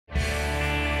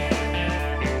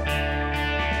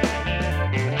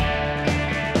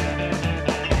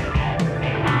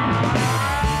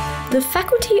The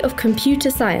Faculty of Computer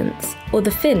Science, or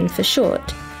the FIN for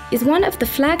short, is one of the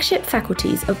flagship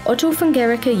faculties of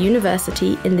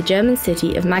Otto-von-Guericke-University in the German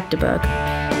city of Magdeburg.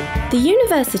 The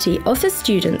university offers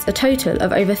students a total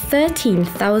of over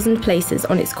 13,000 places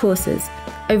on its courses,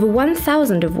 over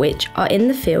 1,000 of which are in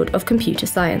the field of computer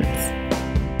science.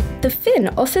 The FIN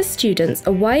offers students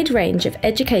a wide range of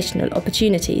educational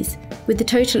opportunities, with a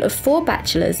total of 4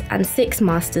 bachelor's and 6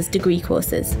 master's degree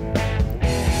courses.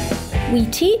 We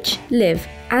teach, live,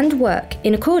 and work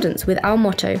in accordance with our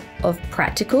motto of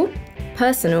practical,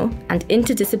 personal, and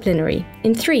interdisciplinary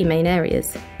in 3 main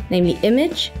areas, namely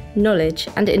image, knowledge,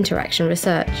 and interaction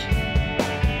research.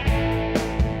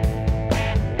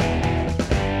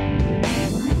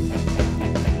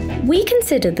 We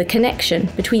consider the connection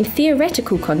between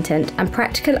theoretical content and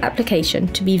practical application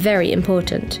to be very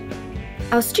important.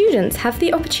 Our students have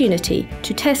the opportunity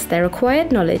to test their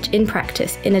acquired knowledge in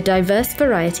practice in a diverse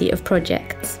variety of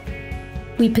projects.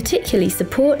 We particularly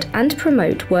support and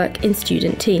promote work in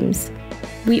student teams.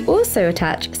 We also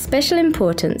attach special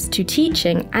importance to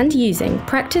teaching and using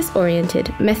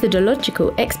practice-oriented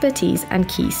methodological expertise and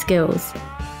key skills.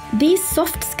 These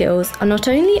soft skills are not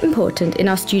only important in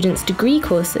our students' degree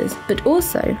courses, but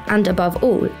also, and above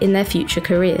all, in their future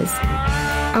careers.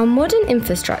 Our modern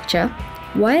infrastructure,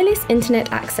 wireless internet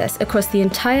access across the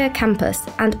entire campus,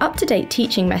 and up-to-date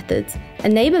teaching methods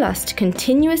enable us to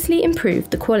continuously improve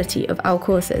the quality of our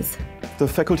courses. The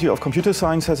Faculty of Computer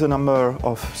Science has a number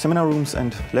of seminar rooms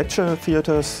and lecture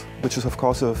theatres, which is of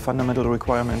course a fundamental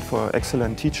requirement for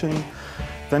excellent teaching.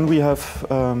 Then we have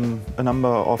a number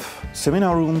of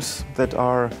seminar rooms that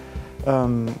are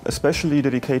especially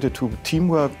dedicated to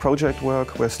teamwork, project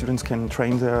work, where students can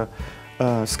train their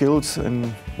skills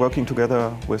in working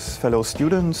together with fellow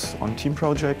students on team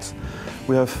projects.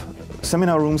 We have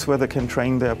seminar rooms where they can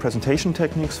train their presentation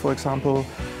techniques, for example.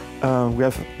 We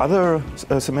have other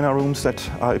seminar rooms that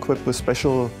are equipped with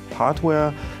special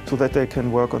hardware so that they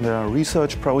can work on their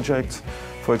research projects,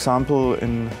 for example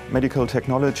in medical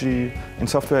technology, in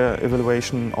software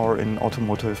evaluation, or in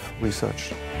automotive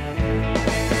research.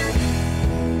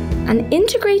 An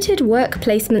integrated work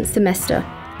placement semester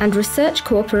and research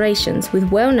cooperations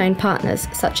with well-known partners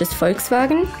such as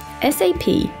Volkswagen,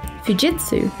 SAP,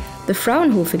 Fujitsu, the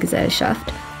Fraunhofer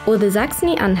Gesellschaft, or the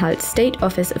Saxony-Anhalt State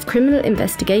Office of Criminal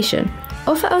Investigation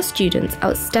offer our students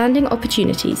outstanding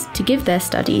opportunities to give their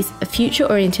studies a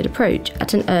future-oriented approach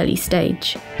at an early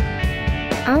stage.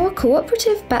 Our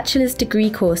cooperative bachelor's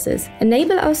degree courses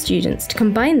enable our students to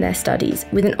combine their studies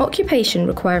with an occupation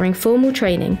requiring formal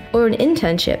training or an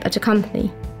internship at a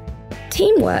company.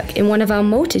 Teamwork in one of our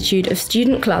multitude of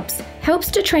student clubs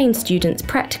helps to train students'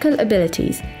 practical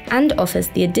abilities and offers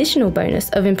the additional bonus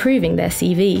of improving their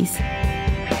CVs.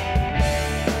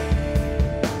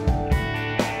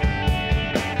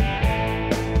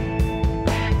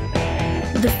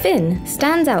 The FIN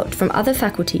stands out from other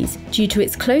faculties due to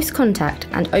its close contact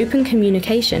and open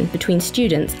communication between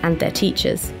students and their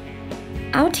teachers.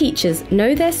 Our teachers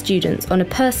know their students on a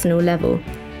personal level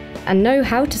and know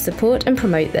how to support and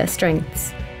promote their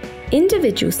strengths.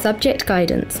 Individual subject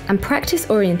guidance and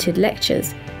practice-oriented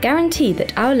lectures guarantee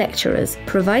that our lecturers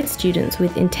provide students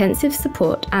with intensive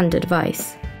support and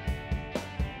advice.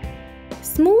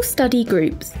 Small study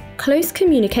groups, close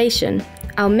communication,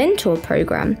 our mentor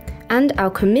program, and our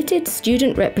committed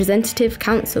Student Representative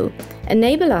Council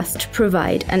enable us to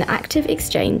provide an active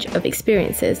exchange of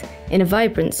experiences in a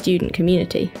vibrant student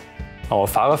community. Our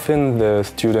FARAFIN, the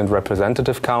Student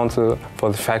Representative Council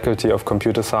for the Faculty of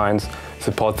Computer Science,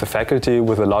 supports the faculty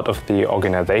with a lot of the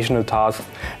organizational tasks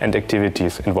and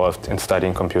activities involved in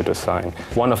studying computer science.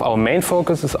 One of our main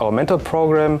focuses is our mentor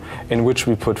program, in which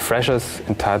we put freshers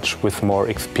in touch with more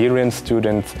experienced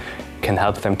students, can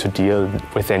help them to deal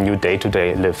with their new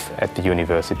day-to-day lives at the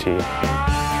university.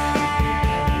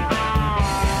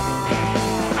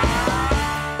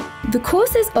 The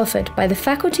courses offered by the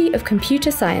Faculty of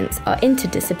Computer Science are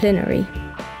interdisciplinary.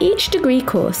 Each degree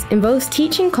course involves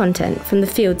teaching content from the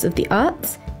fields of the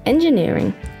arts,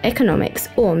 engineering, economics,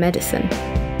 or medicine.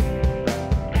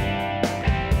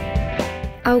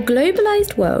 Our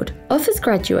globalized world offers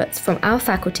graduates from our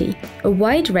faculty a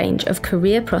wide range of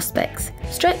career prospects,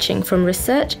 stretching from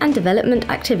research and development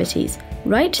activities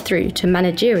right through to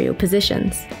managerial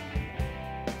positions.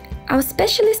 Our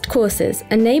specialist courses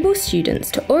enable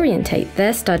students to orientate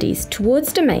their studies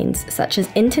towards domains such as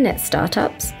internet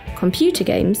startups, computer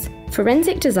games,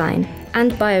 forensic design,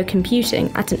 and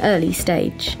biocomputing at an early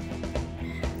stage.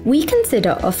 We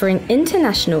consider offering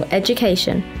international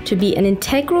education to be an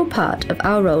integral part of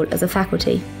our role as a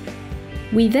faculty.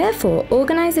 We therefore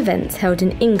organise events held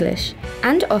in English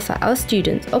and offer our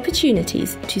students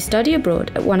opportunities to study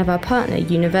abroad at one of our partner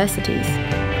universities.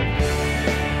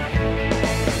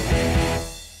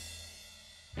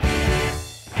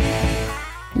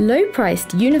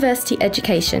 Low-priced university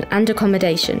education and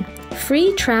accommodation,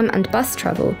 free tram and bus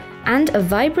travel, and a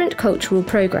vibrant cultural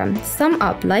programme sum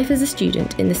up life as a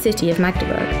student in the city of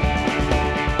Magdeburg.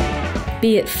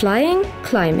 Be it flying,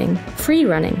 climbing, free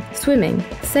running, swimming,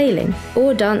 sailing,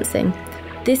 or dancing,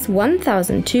 this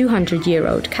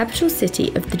 1,200-year-old capital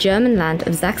city of the German land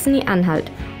of Saxony-Anhalt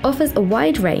offers a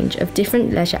wide range of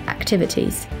different leisure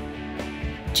activities.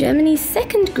 Germany's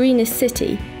second greenest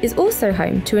city is also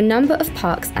home to a number of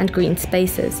parks and green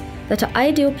spaces that are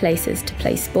ideal places to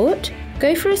play sport,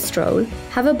 go for a stroll,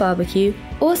 have a barbecue,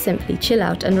 or simply chill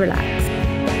out and relax.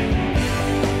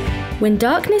 When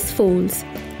darkness falls,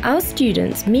 our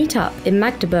students meet up in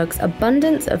Magdeburg's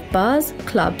abundance of bars,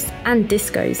 clubs, and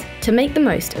discos to make the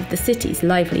most of the city's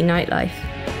lively nightlife.